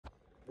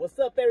What's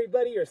up,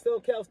 everybody? Your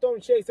SoCal Storm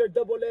Chaser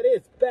Double Let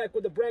is back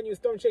with a brand new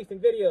storm chasing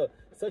video.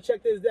 So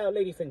check this out,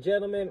 ladies and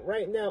gentlemen.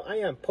 Right now I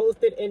am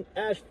posted in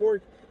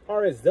Ashford,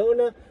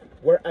 Arizona,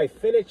 where I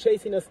finished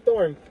chasing a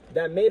storm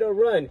that made a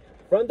run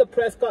from the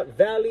Prescott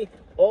Valley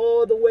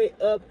all the way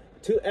up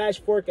to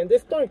Ashford. And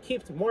this storm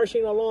keeps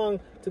marching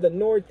along to the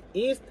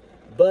northeast,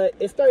 but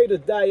it's starting to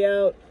die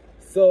out.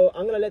 So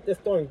I'm gonna let this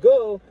storm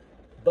go.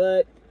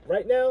 But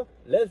right now,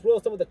 let's roll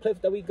some of the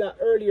clips that we got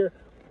earlier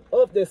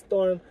of this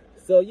storm.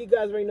 So you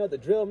guys already know the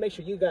drill. Make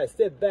sure you guys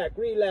sit back,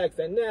 relax,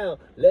 and now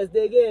let's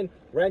dig in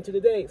right into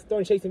today's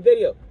storm chasing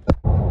video.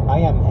 I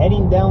am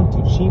heading down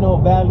to Chino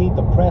Valley,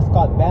 the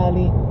Prescott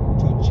Valley,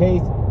 to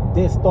chase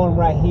this storm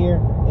right here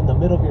in the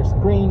middle of your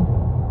screen.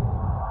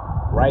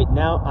 Right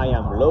now I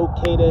am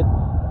located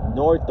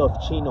north of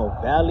Chino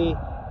Valley,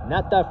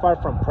 not that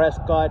far from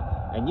Prescott,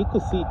 and you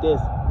can see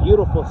this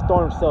beautiful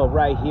storm cell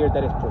right here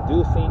that is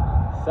producing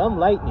some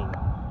lightning.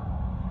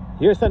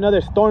 Here's another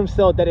storm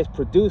cell that is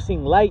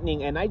producing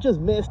lightning, and I just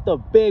missed a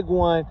big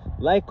one.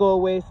 Like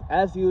always,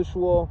 as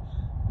usual,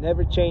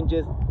 never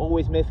changes,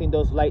 always missing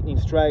those lightning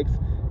strikes.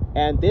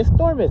 And this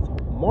storm is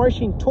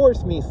marching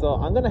towards me, so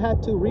I'm gonna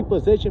have to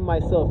reposition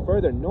myself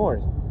further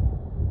north.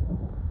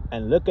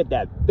 And look at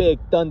that big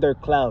thunder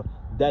cloud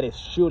that is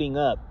shooting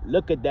up.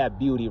 Look at that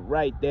beauty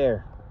right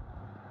there.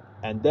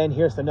 And then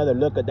here's another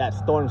look at that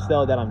storm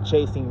cell that I'm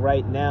chasing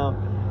right now.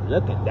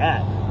 Look at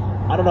that.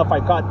 I don't know if I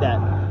caught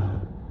that.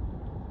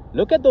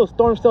 Look at those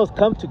storm cells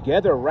come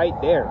together right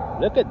there.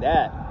 Look at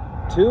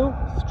that. Two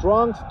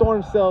strong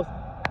storm cells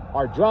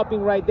are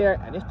dropping right there,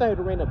 and it's starting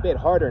to rain a bit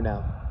harder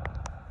now.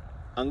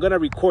 I'm gonna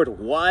record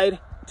wide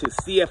to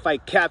see if I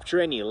capture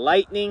any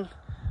lightning.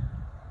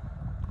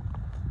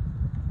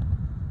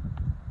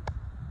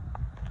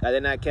 That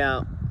did not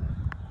count.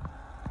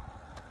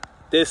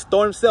 This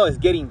storm cell is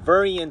getting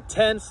very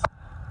intense.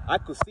 I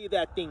could see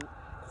that thing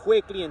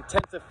quickly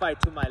intensify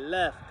to my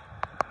left.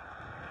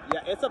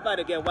 Yeah, it's about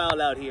to get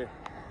wild out here.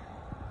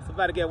 It's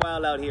about to get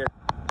wild out here.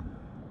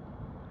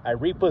 I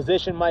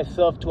repositioned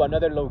myself to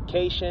another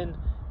location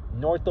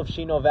north of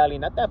Chino Valley,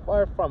 not that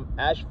far from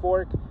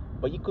Ashford,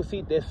 but you could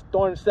see this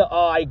storm cell.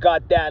 Oh, I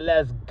got that.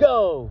 Let's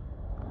go.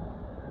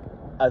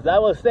 As I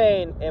was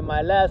saying in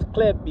my last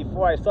clip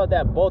before I saw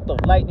that bolt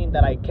of lightning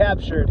that I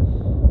captured,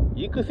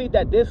 you could see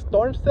that this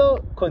storm cell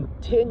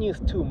continues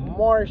to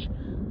march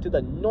to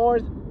the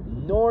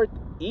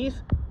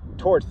northeast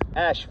towards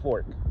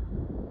Ashford.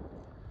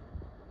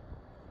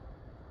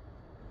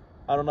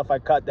 I don't know if I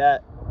caught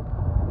that.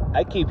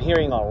 I keep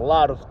hearing a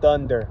lot of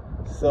thunder,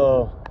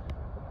 so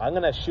I'm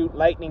gonna shoot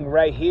lightning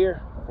right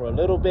here for a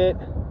little bit,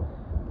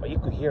 but you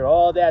could hear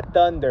all that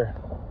thunder.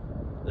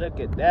 Look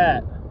at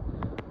that.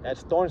 That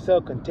storm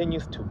cell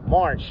continues to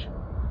march.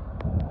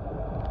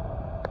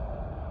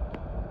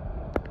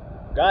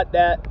 Got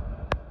that.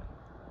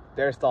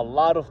 There's a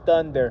lot of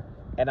thunder,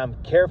 and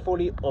I'm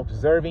carefully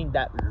observing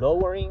that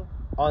lowering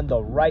on the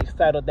right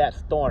side of that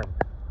storm,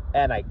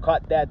 and I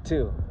caught that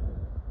too.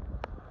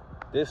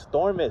 This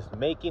storm is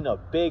making a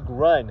big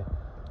run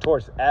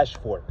towards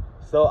Ashford.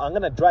 So I'm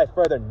gonna drive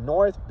further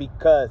north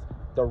because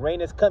the rain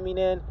is coming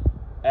in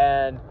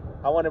and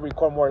I wanna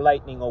record more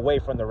lightning away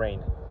from the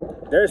rain.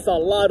 There's a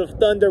lot of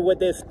thunder with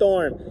this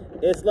storm.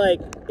 It's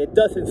like it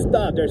doesn't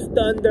stop. There's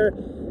thunder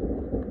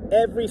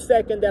every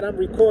second that I'm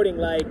recording.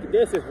 Like,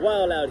 this is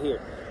wild out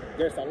here.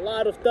 There's a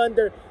lot of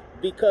thunder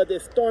because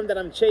this storm that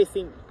I'm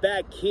chasing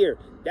back here,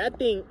 that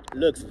thing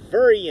looks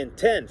very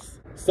intense.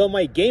 So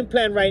my game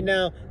plan right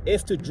now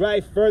is to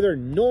drive further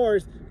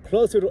north,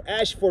 closer to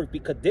Ashford,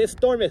 because this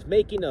storm is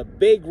making a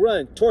big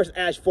run towards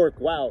Ashford.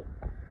 Wow.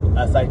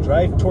 As I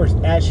drive towards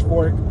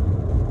Ashford,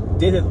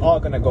 this is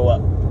all gonna go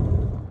up.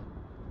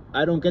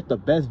 I don't get the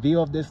best view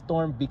of this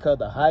storm because of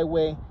the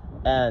highway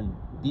and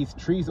these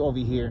trees over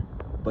here,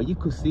 but you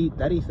could see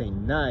that is a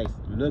nice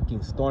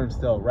looking storm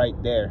cell right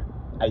there.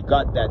 I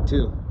got that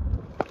too.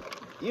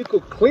 You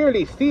could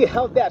clearly see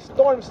how that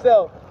storm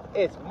cell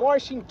is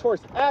marching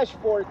towards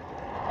Ashford,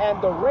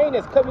 and the rain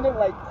is coming in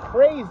like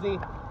crazy,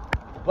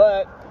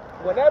 but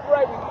whenever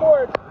I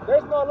record,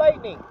 there's no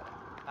lightning.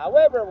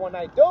 However, when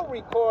I don't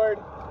record,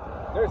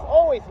 there's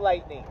always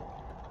lightning.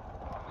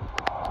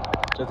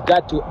 Just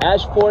got to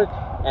Ashford,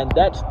 and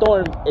that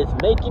storm is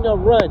making a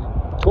run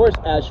towards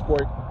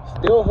Ashford,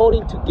 still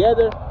holding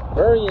together,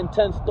 very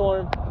intense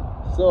storm.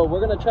 So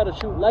we're gonna try to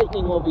shoot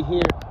lightning over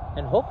here,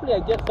 and hopefully I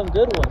get some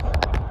good ones.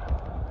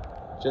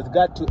 Just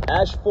got to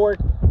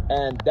Ashford,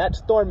 and that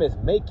storm is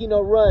making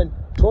a run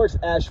towards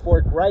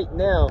Ashford right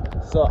now.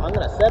 So I'm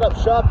gonna set up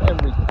shop and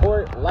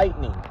record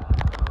lightning.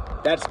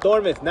 That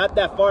storm is not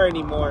that far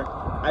anymore.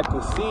 I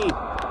could see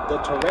the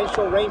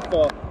torrential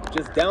rainfall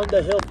just down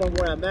the hill from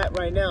where I'm at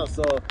right now.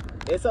 So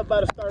it's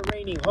about to start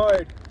raining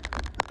hard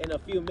in a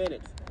few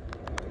minutes.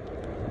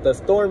 The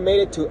storm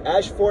made it to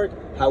Ashford.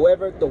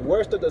 However, the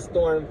worst of the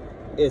storm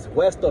is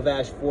west of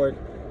Ashford,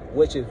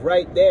 which is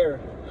right there.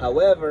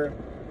 However,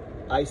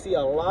 I see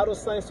a lot of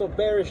signs of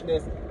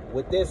bearishness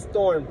with this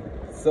storm.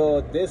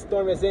 So this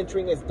storm is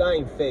entering its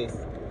dying phase.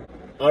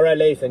 All right,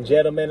 ladies and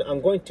gentlemen,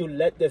 I'm going to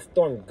let this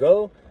storm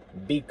go.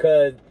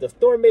 because the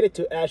storm made it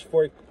to Ash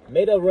Fork,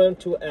 made a run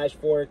to Ash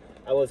Fork.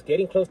 I was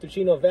getting close to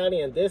Chino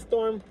Valley, and this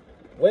storm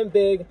went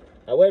big.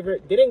 However,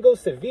 it didn't go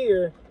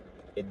severe.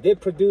 It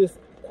did produce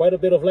quite a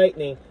bit of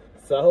lightning.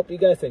 So I hope you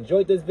guys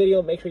enjoyed this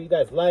video. Make sure you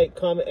guys like,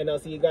 comment, and I'll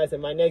see you guys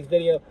in my next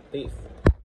video. Peace.